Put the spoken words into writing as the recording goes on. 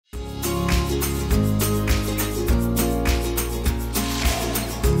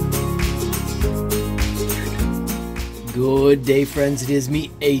Good day, friends. It is me,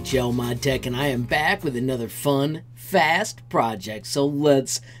 HLModTech, and I am back with another fun, fast project. So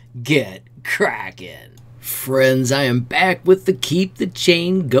let's get cracking. Friends, I am back with the Keep the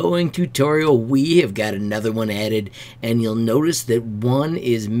Chain Going tutorial. We have got another one added, and you'll notice that one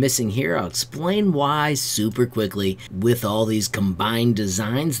is missing here. I'll explain why super quickly. With all these combined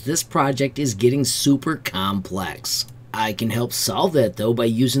designs, this project is getting super complex. I can help solve that though by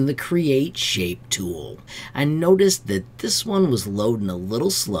using the Create Shape tool. I noticed that this one was loading a little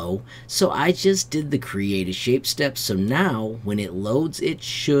slow, so I just did the Create a Shape step, so now when it loads it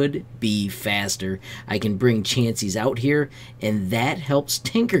should be faster. I can bring Chancy's out here, and that helps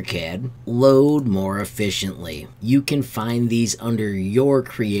Tinkercad load more efficiently. You can find these under your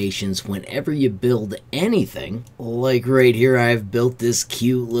creations whenever you build anything. Like right here, I've built this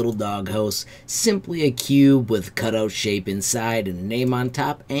cute little doghouse, simply a cube with cutout shape inside and a name on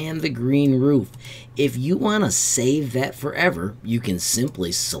top and the green roof. If you want to save that forever, you can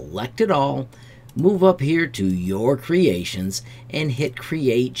simply select it all, move up here to your creations, and hit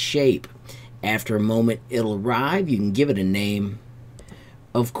Create Shape. After a moment it'll arrive. You can give it a name.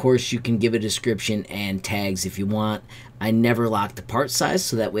 Of course, you can give a description and tags if you want. I never lock the part size,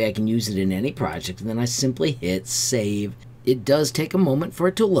 so that way I can use it in any project, and then I simply hit Save. It does take a moment for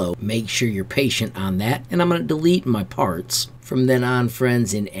it to load. Make sure you're patient on that, and I'm going to delete my parts. From then on,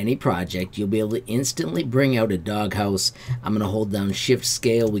 friends, in any project, you'll be able to instantly bring out a doghouse. I'm going to hold down Shift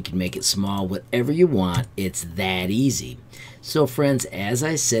Scale. We can make it small, whatever you want. It's that easy. So, friends, as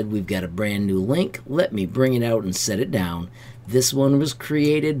I said, we've got a brand new link. Let me bring it out and set it down. This one was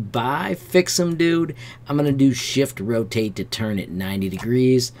created by FixumDude. I'm going to do Shift Rotate to turn it 90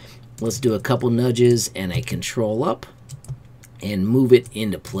 degrees. Let's do a couple nudges and a Control Up and move it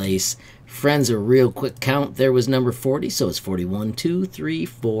into place. Friends, a real quick count. There was number 40, so it's 41, 2, 3,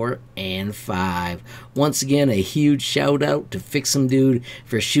 4, and 5. Once again, a huge shout out to FixumDude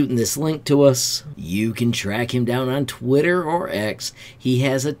for shooting this link to us. You can track him down on Twitter or X. He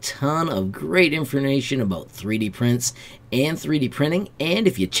has a ton of great information about 3D prints and 3D printing, and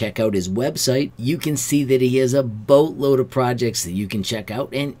if you check out his website, you can see that he has a boatload of projects that you can check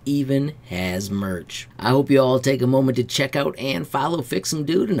out, and even has merch. I hope you all take a moment to check out and follow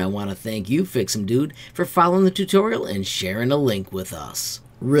FixumDude, and I want to thank you, FixumDude, for following the tutorial and sharing a link with us.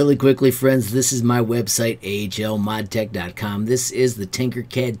 Really quickly, friends, this is my website, HLModTech.com. This is the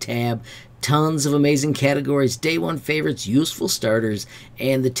Tinkercad tab. Tons of amazing categories, day one favorites, useful starters,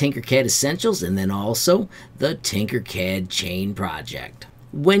 and the Tinkercad Essentials, and then also the Tinkercad Chain project.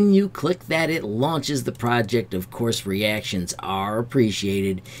 When you click that, it launches the project. Of course, reactions are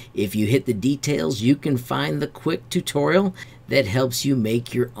appreciated. If you hit the details, you can find the quick tutorial that helps you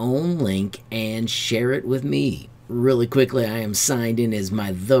make your own link and share it with me. Really quickly, I am signed in as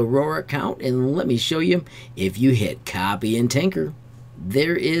my The Roar account, and let me show you. If you hit Copy and Tinker,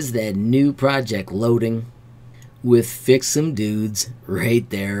 there is that new project loading with FixumDudes right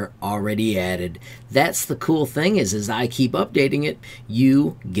there already added. That's the cool thing, is as I keep updating it,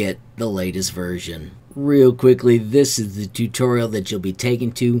 you get the latest version. Real quickly, this is the tutorial that you'll be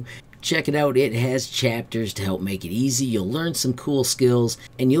taken to. Check it out. It has chapters to help make it easy. You'll learn some cool skills,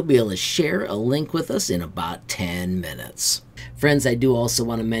 and you'll be able to share a link with us in about 10 minutes. Friends, I do also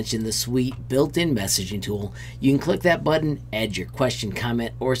want to mention the sweet built-in messaging tool. You can click that button, add your question,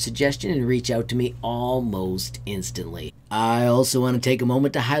 comment, or suggestion, and reach out to me almost instantly. I also want to take a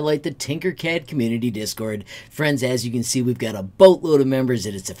moment to highlight the Tinkercad Community Discord. Friends, as you can see, we've got a boatload of members,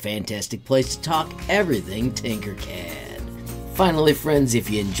 and it's a fantastic place to talk everything Tinkercad. Finally, friends, if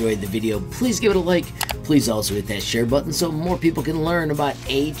you enjoyed the video, please give it a like. Please also hit that share button so more people can learn about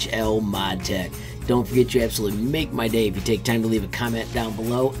HLModTech. Don't forget, you absolutely make my day if you take time to leave a comment down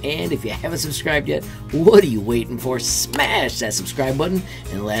below. And if you haven't subscribed yet, what are you waiting for? Smash that subscribe button.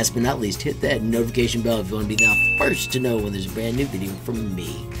 And last but not least, hit that notification bell if you want to be the first to know when there's a brand new video from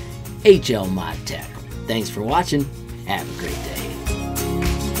me, HLModTech. Thanks for watching. Have a great day.